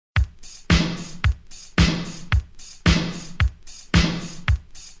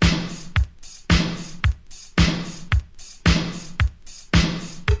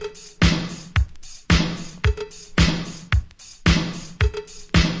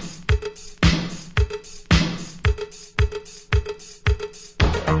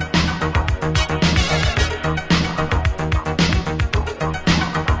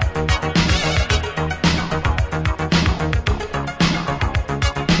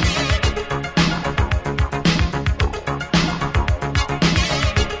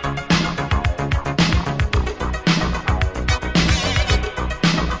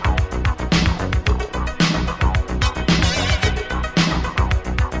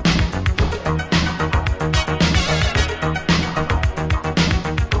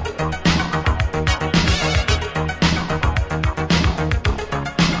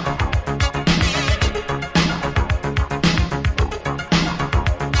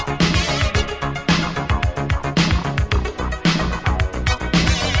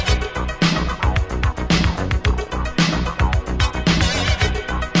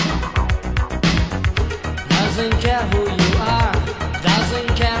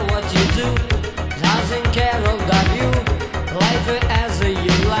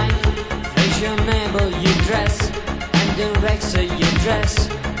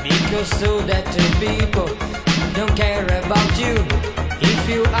because so that people don't care about you. If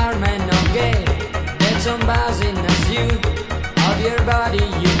you are man or gay, that somebody knows you. Of your body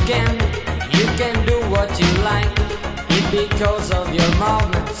you can do what you like. It because of your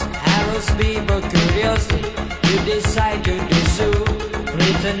moments, arouse people curiosity. You decide to do so,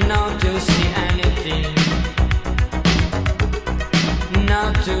 written not to see anything,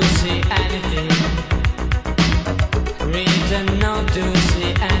 not to see anything, written not to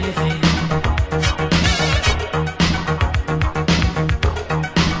see anything.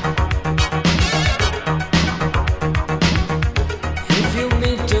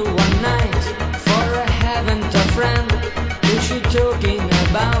 Talking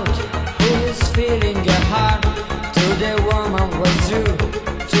about who is feeling a heart to the woman was you.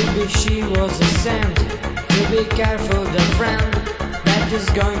 To be she was a saint. To be careful the friend that is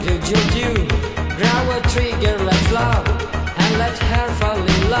going to judge you. Grab a trigger, let's love, and let her fall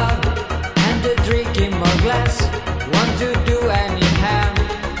in love. And the drinking more glass, want to do any harm.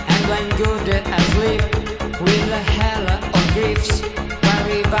 And when good asleep, will a hell of griefs. When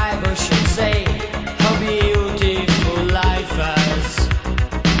revival should say, how beautiful life is.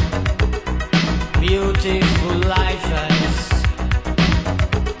 Beautiful life is.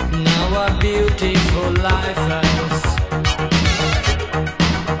 Now a beautiful life is.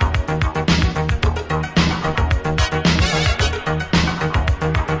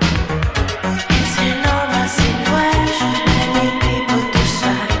 It's an enormous situation, many people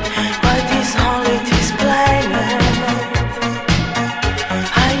decide, but it's only displacement.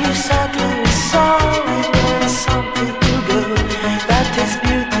 Are you suddenly sorry when something to go? That is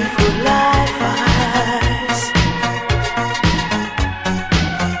beautiful life eyes.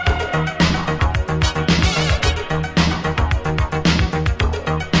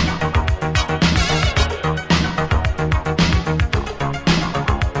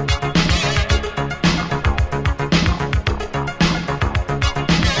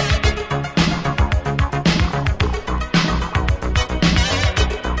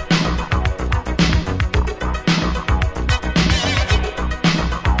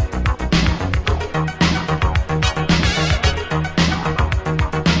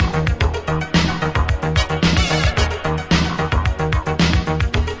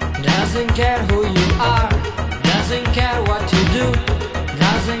 Doesn't care who you are, doesn't care what you do,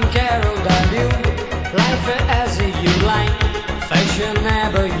 doesn't care who are you. Life as you like,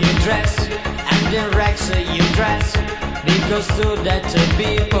 fashionable you dress, and the racks you dress. Because so that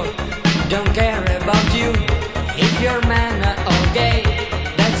people don't care about you. If you're man or gay,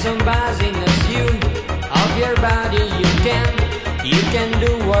 that somebody knows you. Of your body you can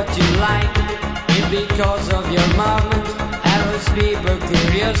do what you like. It because of your moment, arouse people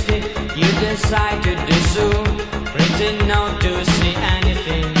curiosity. You decide to do so, written not to see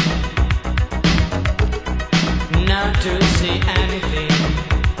anything, not to see anything,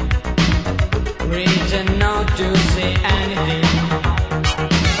 written not to see anything.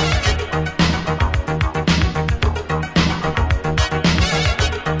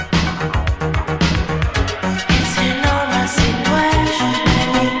 It's an enormous situation,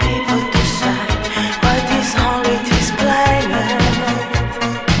 many people decide, but it's only displacement.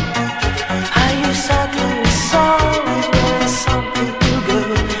 Are you suddenly sorry when something to go?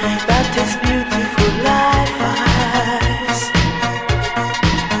 That is beautiful life eyes.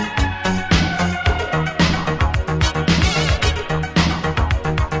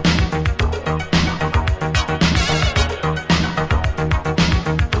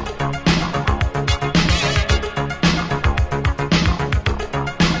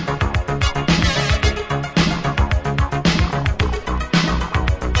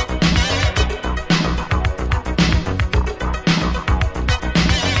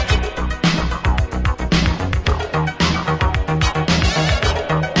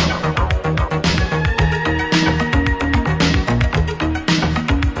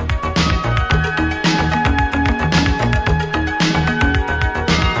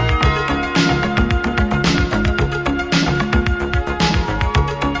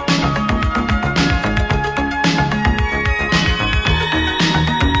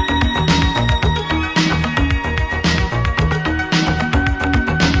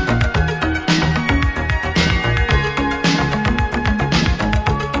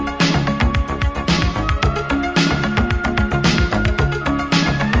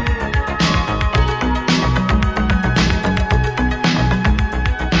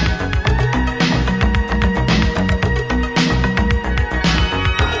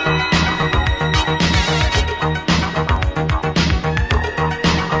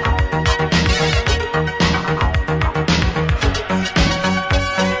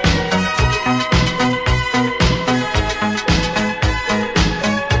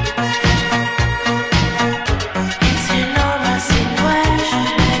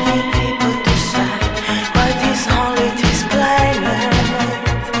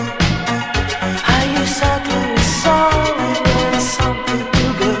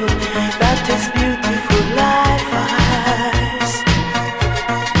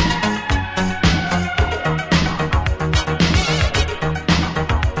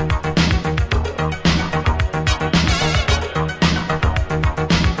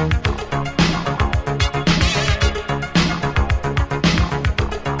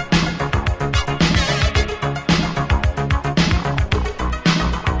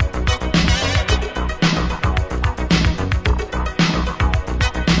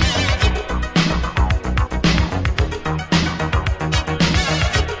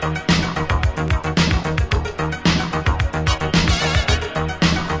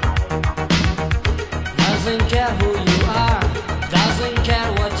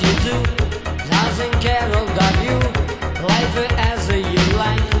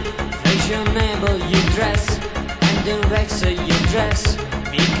 sexy you dress,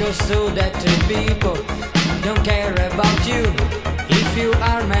 because to that people don't care about you. If you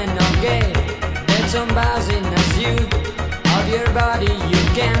are man or gay, that's somebody as you. Of your body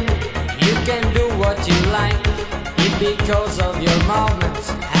you can do what you like. If because of your moments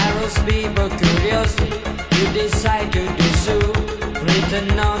arouse people curiosity, you decide to do so. Written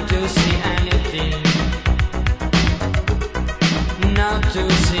not to see anything, not to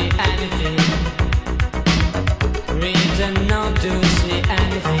see anything. Written not to see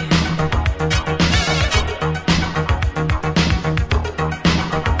anything.